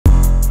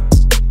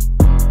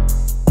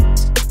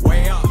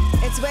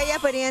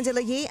up with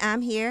Angela Yee?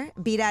 I'm here.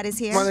 B-Dot is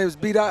here. My name is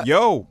B-Dot.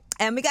 Yo.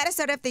 And we got to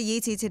start off the Yee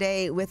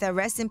today with a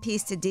rest in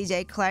peace to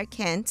DJ Clark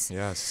Kent.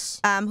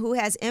 Yes. Who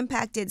has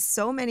impacted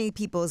so many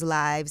people's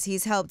lives.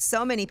 He's helped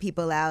so many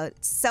people out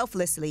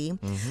selflessly.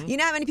 Mm-hmm. You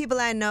know how many people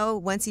I know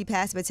once he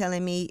passed were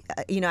telling me,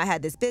 I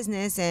had this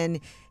business and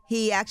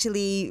he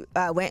actually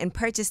went and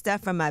purchased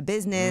stuff from my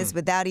business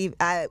without even,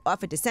 I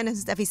offered to send him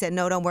some stuff. He said,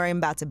 no, don't worry, I'm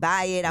about to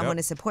buy it. I want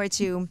to support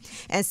you.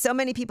 And so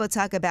many people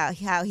talk about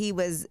how he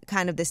was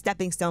kind of the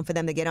stepping stone for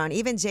them to get on.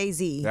 Even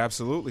Jay-Z.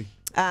 Absolutely.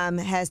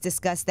 Has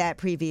discussed that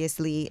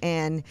previously,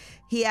 and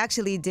he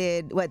actually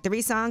did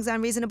 3 songs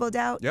on Reasonable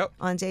Doubt. Yep.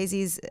 On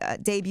Jay-Z's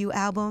debut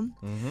album.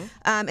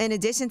 In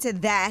addition to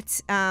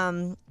that,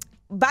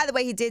 by the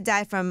way, he did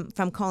die from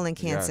colon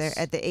cancer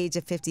at the age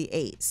of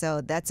 58.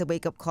 So that's a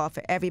wake-up call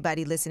for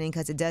everybody listening,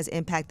 because it does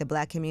impact the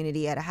black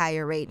community at a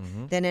higher rate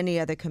than any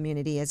other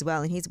community as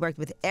well. And he's worked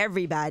with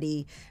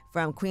everybody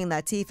from Queen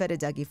Latifah to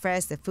Dougie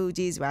Fresh, the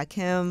Fugees,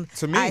 Rakim,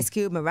 to me. Ice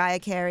Cube, Mariah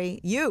Carey.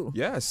 You.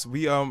 Yes.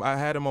 I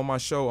had him on my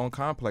show on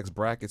Complex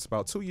Brackets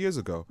about 2 years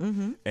ago.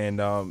 And,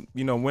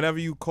 whenever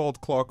you called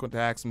Clark to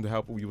ask him to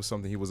help you with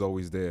something, he was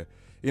always there.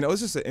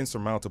 It's just an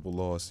insurmountable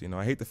loss.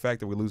 I hate the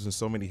fact that we're losing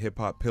so many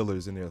hip-hop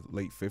pillars in their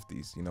late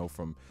 50s,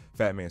 from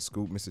Fat Man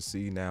Scoop, Mr.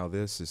 C, now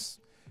this is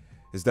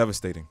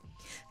devastating.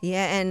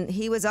 Yeah, and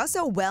he was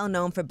also well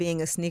known for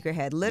being a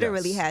sneakerhead.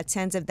 Literally had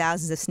tens of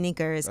thousands of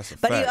sneakers.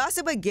 But he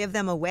also would give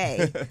them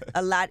away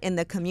a lot in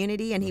the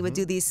community, and he would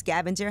do these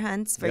scavenger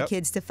hunts for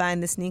kids to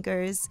find the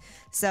sneakers.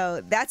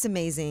 So that's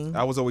amazing.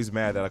 I was always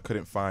mad that I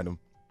couldn't find them.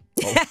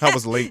 I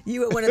was late.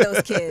 You were one of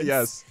those kids.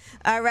 Yes.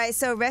 All right,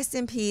 so rest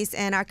in peace,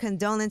 and our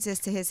condolences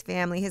to his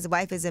family. His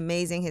wife is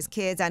amazing. His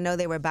kids, I know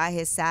they were by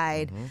his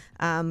side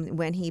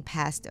when he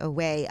passed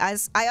away.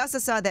 I also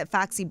saw that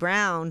Foxy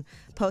Brown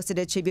posted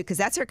a tribute, because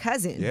that's her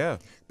cousin,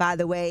 by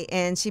the way,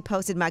 and she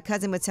posted, "My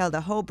cousin would tell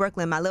the whole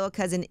Brooklyn, my little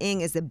cousin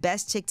Ing is the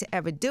best chick to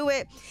ever do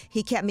it.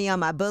 He kept me on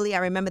my bully. I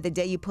remember the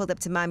day you pulled up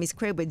to Mommy's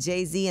crib with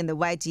Jay-Z and the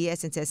white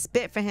GS and said,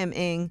 spit for him,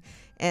 Ing."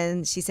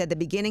 And she said the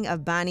beginning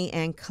of Bonnie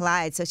and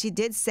Clyde. So she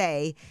did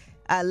say,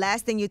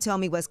 last thing you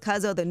told me was,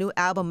 Cuzzo, the new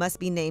album must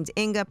be named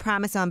Inga.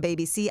 Promise on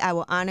Baby C, I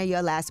will honor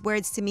your last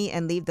words to me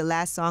and leave the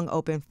last song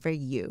open for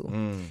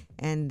you.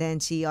 And then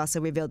she also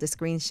revealed a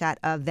screenshot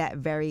of that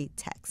very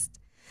text.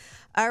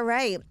 All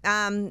right.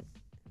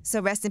 So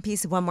rest in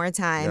peace one more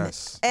time.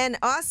 Yes. And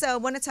also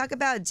want to talk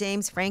about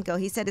James Franco.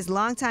 He said his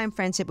longtime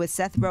friendship with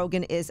Seth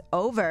Rogen is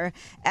over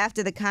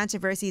after the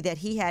controversy that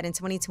he had in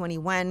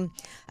 2021.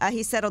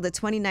 He settled a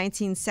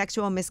 2019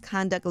 sexual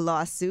misconduct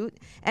lawsuit,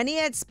 and he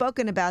had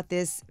spoken about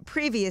this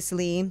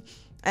previously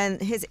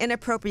and his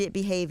inappropriate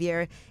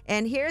behavior.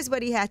 And here's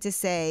what he had to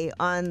say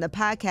on the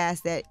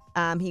podcast that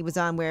he was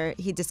on, where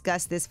he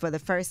discussed this for the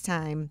first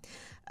time,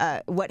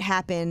 what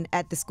happened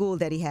at the school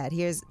that he had.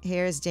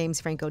 Here's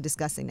James Franco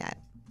discussing that.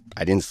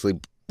 I didn't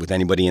sleep with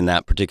anybody in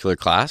that particular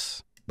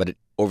class, but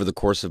over the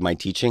course of my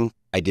teaching,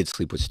 I did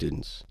sleep with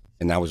students,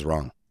 and that was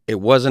wrong.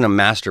 It wasn't a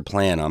master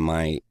plan on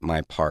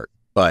my part,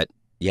 but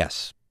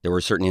yes, there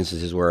were certain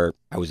instances where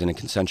I was in a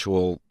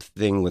consensual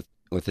thing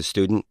with a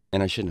student,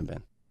 and I shouldn't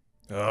have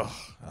been.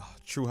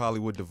 True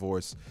Hollywood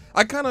divorce.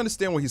 I kind of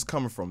understand where he's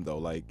coming from, though.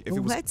 Like,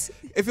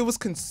 if it was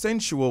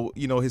consensual,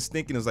 his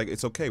thinking is like,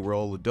 it's okay, we're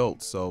all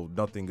adults, so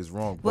nothing is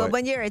wrong. Well,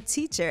 when you're a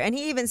teacher, and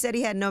he even said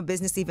he had no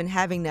business even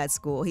having that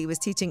school. He was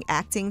teaching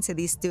acting to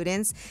these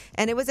students,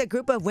 and it was a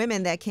group of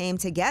women that came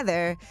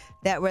together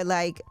that were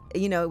like,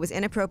 it was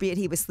inappropriate.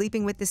 He was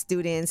sleeping with the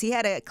students. He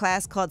had a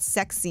class called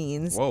Sex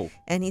Scenes. Whoa.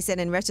 And he said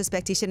in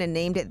retrospect he shouldn't have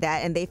named it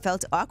that, and they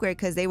felt awkward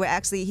because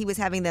he was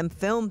having them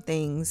film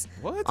things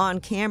on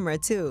camera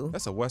too.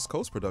 That's a West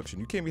Coast production.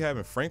 You can't be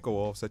having Franco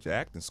off such an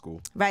acting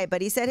school. Right,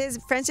 but he said his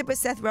friendship with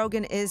Seth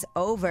Rogen is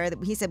over.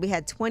 He said we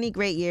had 20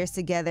 great years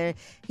together.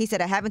 He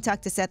said, I haven't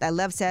talked to Seth. I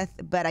love Seth,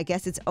 but I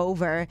guess it's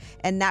over.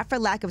 And not for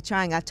lack of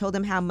trying. I've told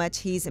him how much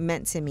he's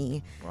meant to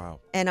me. Wow.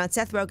 And on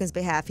Seth Rogen's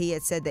behalf, he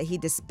had said that he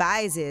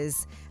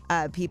despises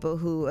people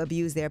who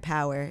abuse their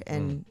power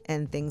and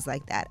things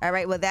like that. All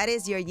right, well, that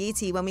is your Yee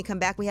Tea. When we come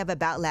back, we have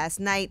About Last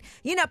Night.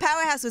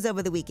 Powerhouse was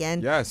over the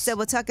weekend. Yes. So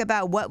we'll talk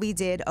about what we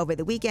did over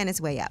the weekend. It's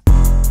Way Up.